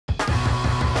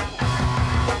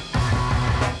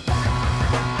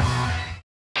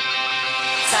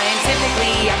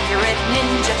accurate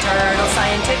Ninja Turtle.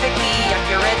 Scientifically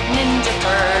accurate Ninja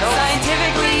Turtle.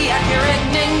 Scientifically accurate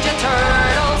Ninja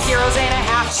Turtles. Heroes in a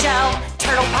half shell,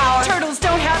 turtle power. Turtles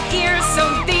don't have ears, so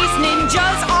these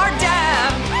ninjas are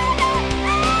deaf.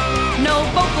 No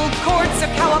vocal cords, so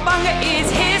Cowabunga is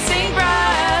hissing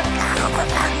breath.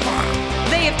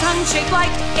 They have tongues shaped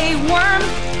like a worm,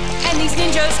 and these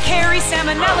ninjas carry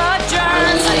salmonella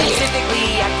germs.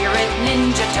 Scientifically accurate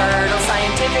Ninja Turtles.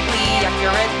 Scientifically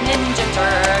accurate Ninja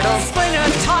Turtles. Splinter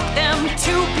taught them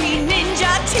to be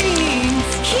ninja teens.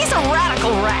 He's a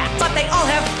radical rat, but they all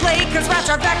have plague, cause rats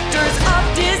are vectors of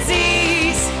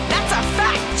disease. That's a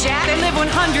fact, Jack. They live 100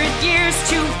 years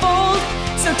twofold,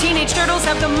 so teenage turtles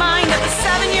have the mind of a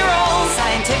 7-year-old.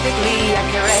 Scientifically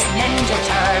accurate Ninja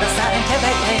Turtle.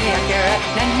 Scientifically accurate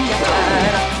Ninja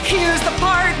Turtle. Here's the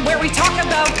part where we talk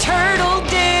about turtle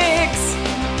dicks.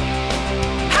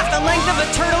 Half the length of a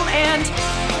turtle and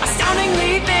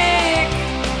astoundingly thick.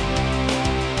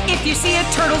 If you see a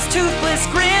turtle's toothless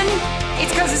grin,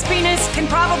 it's cause his penis can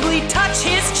probably touch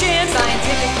his chin.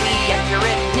 Scientifically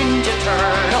accurate Ninja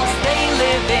Turtles. They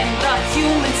live in the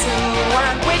human sewer,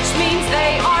 which means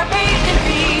they are bathed in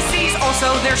feces.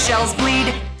 Also their shells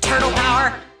bleed turtle power.